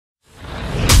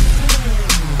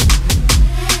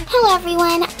Hello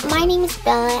everyone, my name is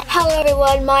Bella. Hello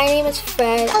everyone, my name is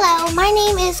Fred. Hello, my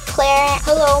name is Claire.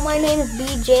 Hello, my name is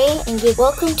BJ, and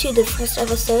welcome to the first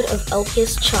episode of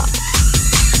LPS Chopped.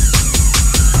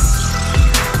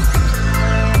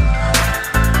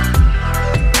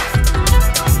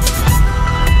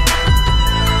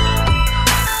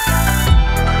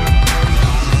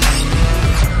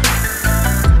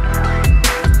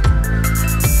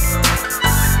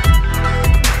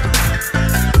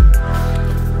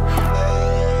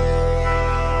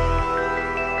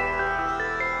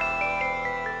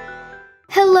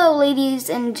 Hello ladies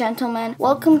and gentlemen,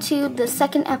 welcome to the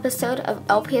second episode of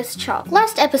LPS Chopped.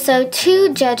 Last episode,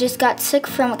 2 judges got sick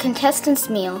from a contestant's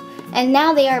meal, and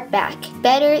now they are back,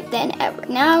 better than ever.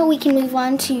 Now we can move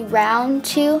on to round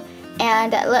 2,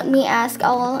 and let me ask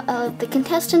all of the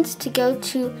contestants to go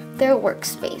to their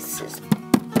workspaces.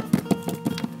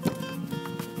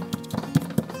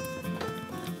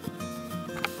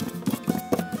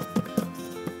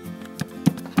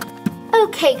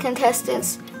 Okay,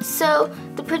 contestants, so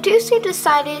the producer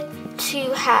decided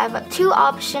to have 2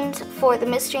 options for the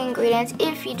mystery ingredients.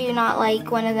 If you do not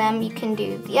like one of them, you can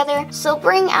do the other. So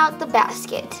bring out the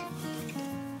basket.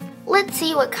 Let's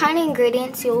see what kind of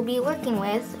ingredients you'll be working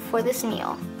with for this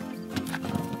meal.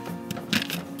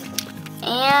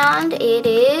 And it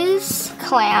is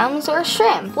clams or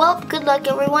shrimp. Well, good luck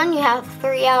everyone. You have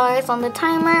 3 hours on the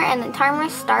timer, and the timer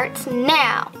starts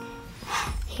now.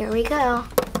 Here we go.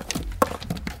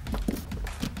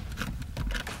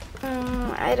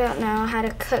 I don't know how to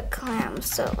cook clams,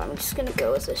 so I'm just gonna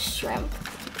go with a shrimp.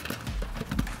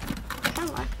 Come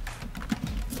on.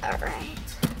 Alright.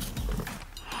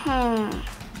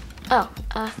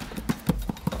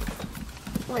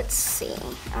 Let's see.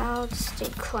 I'll just do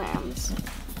clams.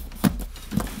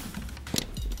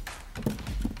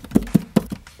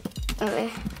 Okay.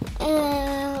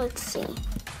 And let's see.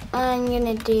 I'm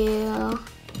gonna do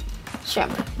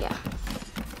shrimp. Yeah.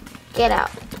 Get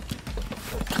out.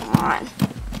 Come on.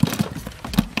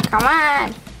 Come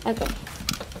on. Okay.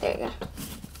 There you go.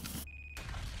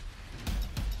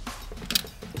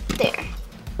 There.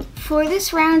 For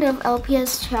this round of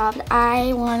LPS Chopped,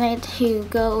 I wanted to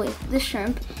go with the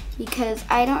shrimp because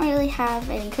I don't really have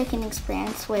any cooking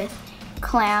experience with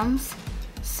clams.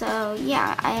 So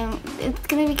yeah, it's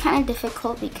gonna be kind of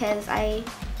difficult because I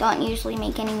don't usually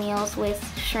make any meals with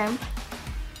shrimp.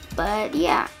 But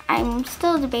yeah, I'm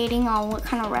still debating on what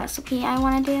kind of recipe I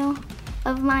want to do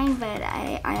of mine, but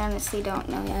I honestly don't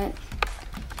know yet.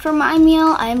 For my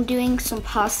meal, I'm doing some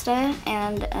pasta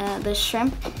and the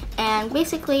shrimp, and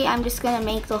basically I'm just gonna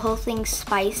make the whole thing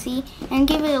spicy and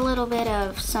give it a little bit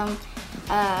of some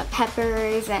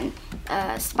peppers and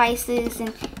spices,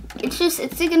 and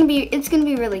it's gonna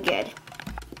be really good.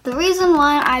 The reason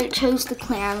why I chose the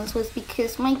clams was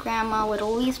because my grandma would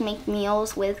always make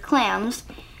meals with clams.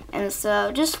 And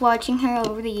so just watching her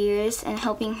over the years and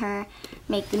helping her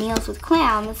make the meals with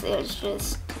clams, it was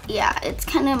just, yeah, it's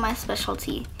kind of my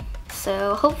specialty.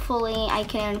 So hopefully I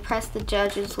can impress the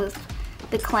judges with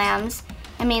the clams.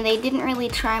 I mean, they didn't really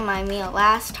try my meal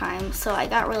last time, so I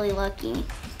got really lucky.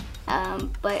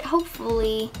 But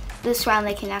hopefully this round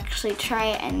they can actually try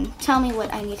it and tell me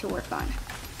what I need to work on.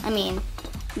 I mean,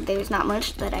 there's not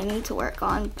much that I need to work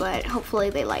on, but hopefully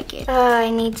they like it. I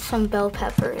need some bell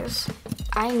peppers.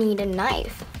 I need a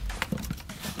knife.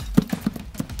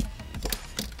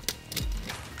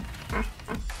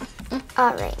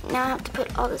 Alright, now I have to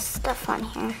put all this stuff on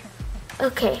here.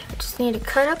 Okay, I just need to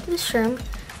cut up the shrimp,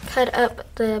 cut up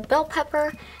the bell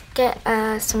pepper, get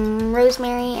some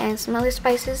rosemary and some other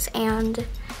spices, and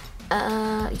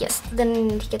yes, then I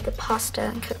need to get the pasta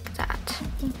and cook that.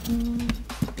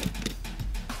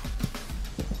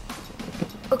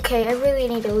 Okay, I really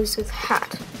need to lose this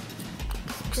hat.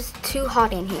 Just too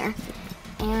hot in here.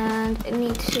 And I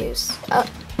need to, oh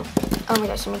my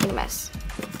gosh, I'm making a mess.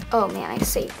 Oh man, I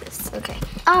saved this, okay.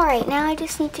 Alright, now I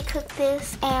just need to cook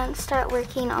this and start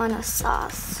working on a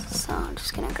sauce. So I'm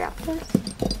just gonna grab this.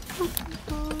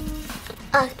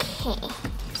 Okay,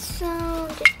 so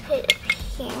just put it up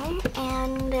here,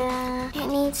 and it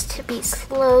needs to be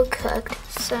slow cooked.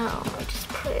 So I just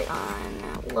put it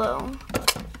on low.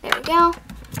 There we go.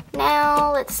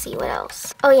 Now, let's see what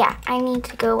else. Oh yeah, I need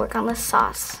to go work on the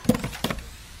sauce.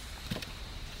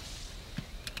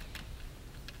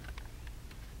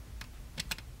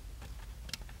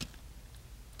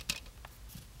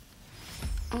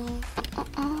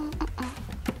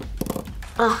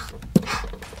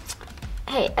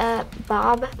 Hey,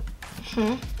 Bob?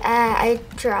 I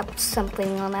dropped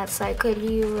something on that side. Could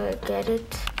you get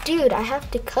it? Dude, I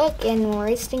have to cook and we're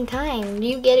wasting time.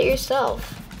 You get it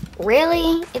yourself.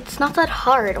 Really? It's not that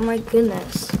hard. Oh my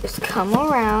goodness. Just come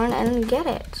around and get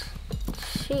it.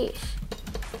 Sheesh.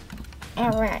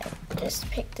 Alright, just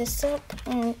pick this up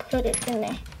and put it in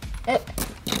there.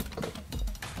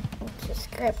 Just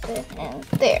grab it and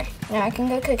there. Now I can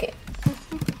go cook it.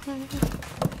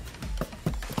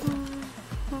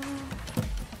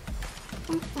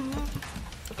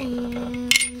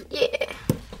 And yeah.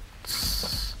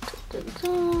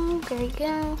 There you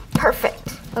go.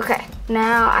 Perfect. Okay,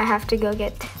 now I have to go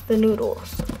get the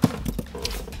noodles.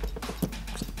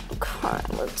 Okay,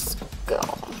 let's go.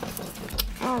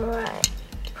 Alright,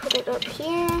 put it up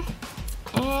here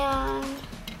and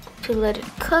to let it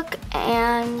cook,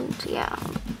 and yeah,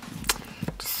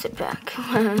 just sit back.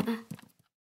 There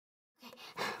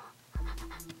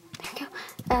we go.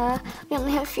 We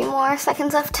only have a few more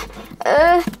seconds left.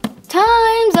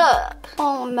 Time's up.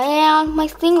 Oh man, my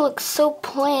thing looks so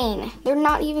plain. They're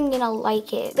not even gonna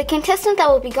like it. The contestant that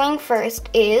will be going first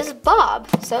is Bob.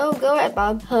 So go ahead,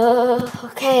 Bob.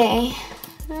 Okay.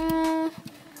 It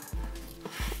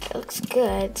looks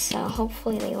good, so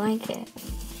hopefully they like it.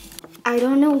 I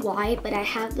don't know why, but I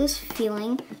have this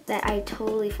feeling that I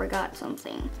totally forgot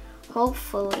something.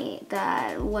 Hopefully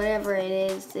that whatever it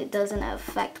is, it doesn't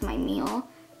affect my meal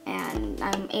and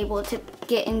I'm able to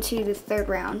get into the third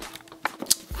round.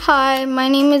 Hi, my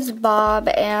name is Bob,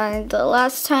 and the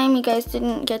last time you guys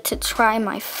didn't get to try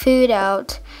my food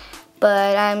out,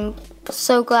 but I'm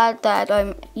so glad that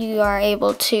you are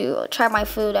able to try my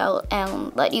food out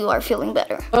and that you are feeling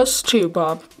better. Us too,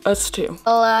 Bob. Us too.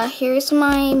 Well, here's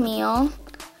my meal.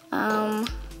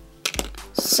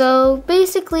 So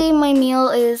basically my meal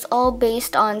is all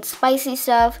based on spicy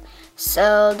stuff.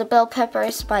 So the bell pepper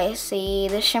is spicy,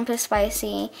 the shrimp is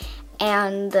spicy,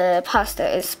 and the pasta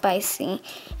is spicy.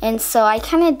 And so I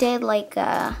kind of did like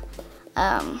a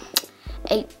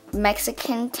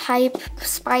Mexican type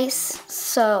spice.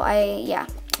 So yeah,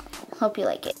 hope you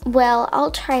like it. Well,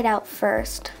 I'll try it out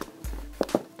first.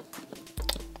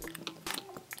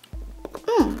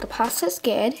 The pasta's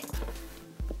good.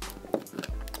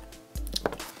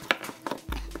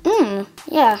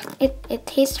 Yeah, it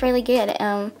tastes really good.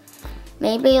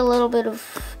 Maybe a little bit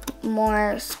of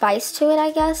more spice to it,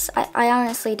 I guess. I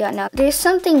honestly don't know. There's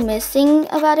something missing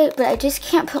about it, but I just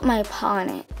can't put my paw on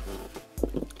it.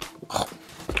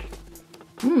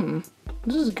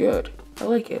 This is good. I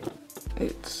like it.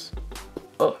 It's...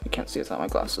 Oh, I can't see without my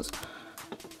glasses.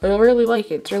 I really like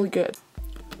it. It's really good.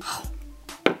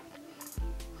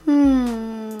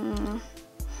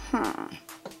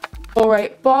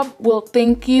 Alright, Bob, well,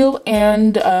 thank you,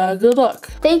 and good luck.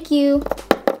 Thank you.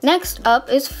 Next up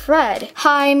is Fred.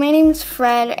 Hi, my name is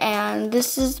Fred, and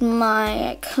this is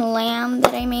my clam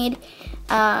that I made.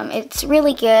 It's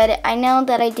really good. I know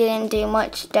that I didn't do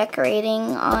much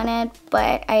decorating on it,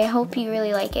 but I hope you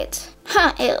really like it.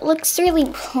 It looks really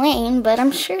plain, but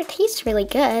I'm sure it tastes really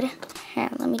good. Here,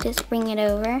 let me just bring it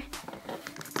over.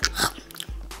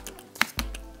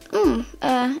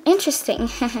 Interesting.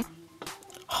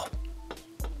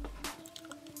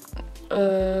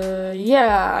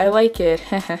 Yeah, I like it.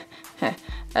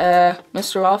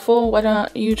 Mr. Waffle, why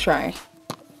don't you try?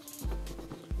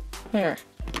 Here.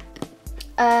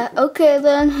 Okay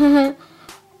then.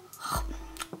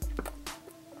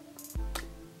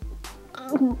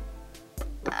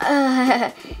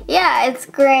 Yeah, it's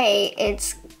great.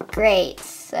 It's great.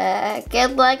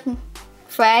 Good luck,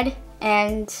 Fred.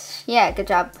 And yeah, good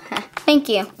job. Thank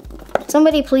you.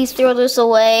 Somebody please throw this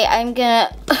away. I'm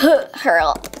gonna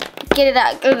hurl. Get it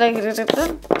out.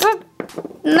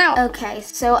 No. Okay,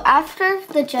 so after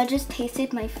the judges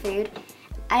tasted my food,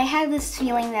 I had this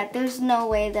feeling that there's no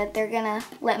way that they're gonna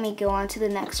let me go on to the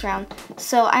next round.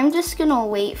 So I'm just gonna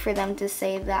wait for them to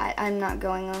say that I'm not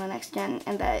going on the next gen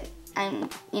and that I'm,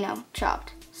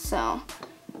 chopped. So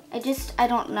I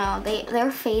don't know.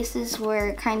 Their faces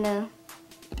were kind of,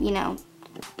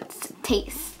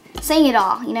 saying it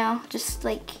all, just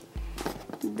like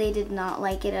they did not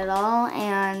like it at all,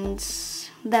 and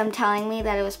them telling me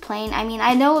that it was plain. I mean,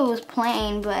 I know it was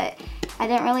plain, but I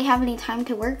didn't really have any time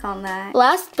to work on that.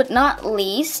 Last but not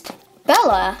least,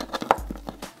 Bella.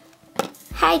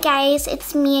 Hi guys,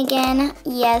 it's me again.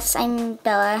 Yes, I'm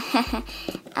Bella.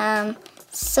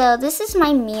 So this is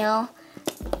my meal.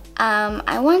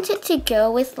 I wanted to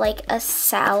go with like a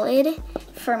salad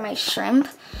for my shrimp,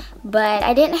 but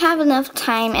I didn't have enough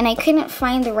time and I couldn't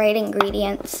find the right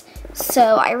ingredients.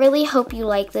 So I really hope you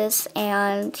like this,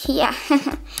 and yeah.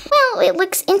 Well, it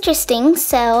looks interesting,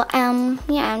 so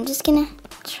yeah, I'm just gonna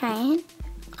try it.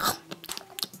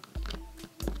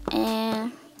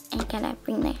 And I gotta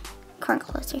bring the corn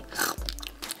closer.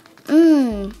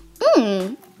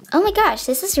 Oh my gosh,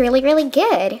 this is really, really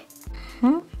good.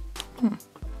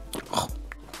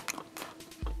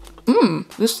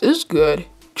 This is good.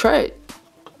 Try it.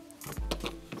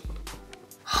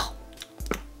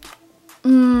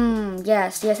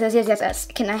 Yes.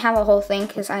 Can I have a whole thing?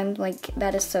 Because I'm like,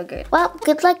 that is so good. Well,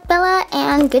 good luck, Bella,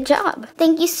 and good job.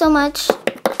 Thank you so much.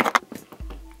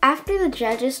 After the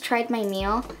judges tried my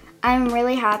meal, I'm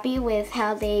really happy with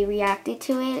how they reacted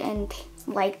to it and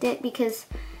liked it, because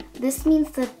this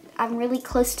means that I'm really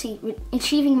close to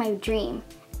achieving my dream.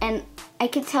 And I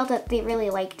could tell that they really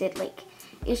liked it. Like,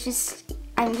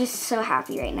 I'm just so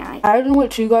happy right now. I don't know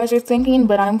what you guys are thinking,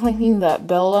 but I'm thinking that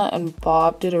Bella and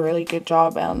Bob did a really good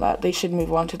job and that they should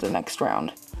move on to the next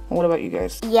round. What about you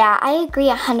guys? Yeah, I agree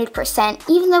 100%.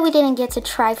 Even though we didn't get to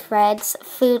try Fred's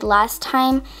food last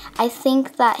time, I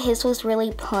think that his was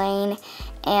really plain.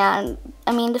 And,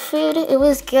 I mean, the food, it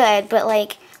was good, but,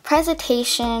 like,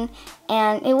 presentation,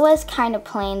 and it was kind of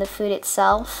plain, the food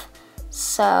itself.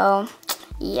 So,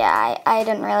 yeah, I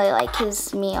didn't really like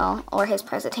his meal or his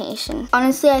presentation.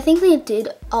 Honestly, I think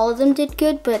all of them did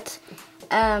good, but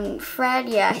Fred,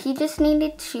 yeah, he just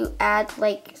needed to add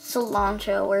like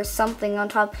cilantro or something on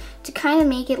top to kind of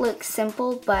make it look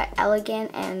simple but elegant,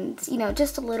 and you know,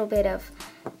 just a little bit of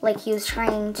like he was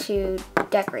trying to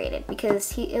decorate it,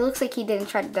 because it looks like he didn't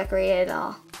try to decorate it at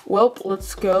all. Well,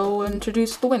 let's go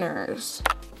introduce the winners.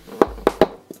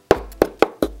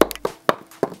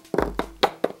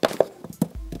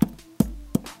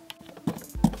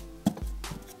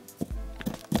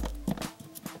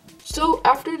 So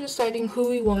after deciding who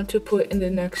we want to put in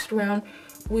the next round,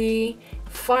 we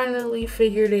finally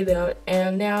figured it out,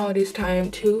 and now it is time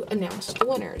to announce the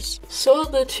winners. So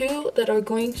the two that are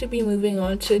going to be moving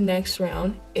on to the next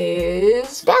round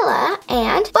is Bella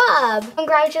and Bob.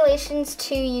 Congratulations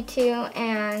to you two,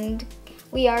 and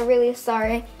we are really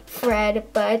sorry, Fred,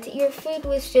 but your food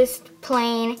was just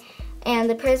plain and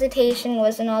the presentation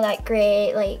wasn't all that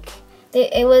great. Like,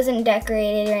 it wasn't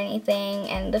decorated or anything,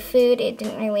 and the food, it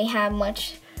didn't really have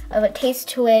much of a taste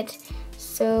to it.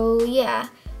 So yeah,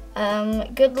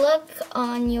 good luck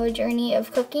on your journey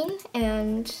of cooking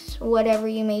and whatever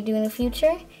you may do in the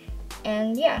future.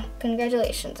 And yeah,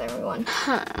 congratulations everyone.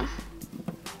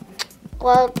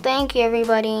 Well, thank you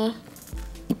everybody.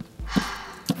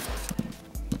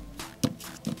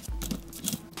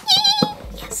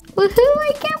 Yes. Woohoo,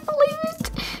 I can't believe it.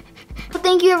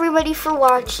 Thank you everybody for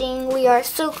watching. We are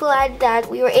so glad that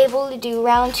we were able to do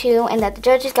round 2 and that the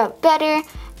judges got better.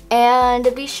 And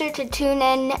be sure to tune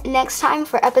in next time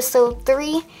for episode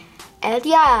 3. And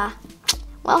yeah,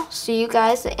 well, see you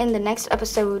guys in the next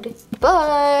episode.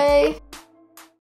 Bye!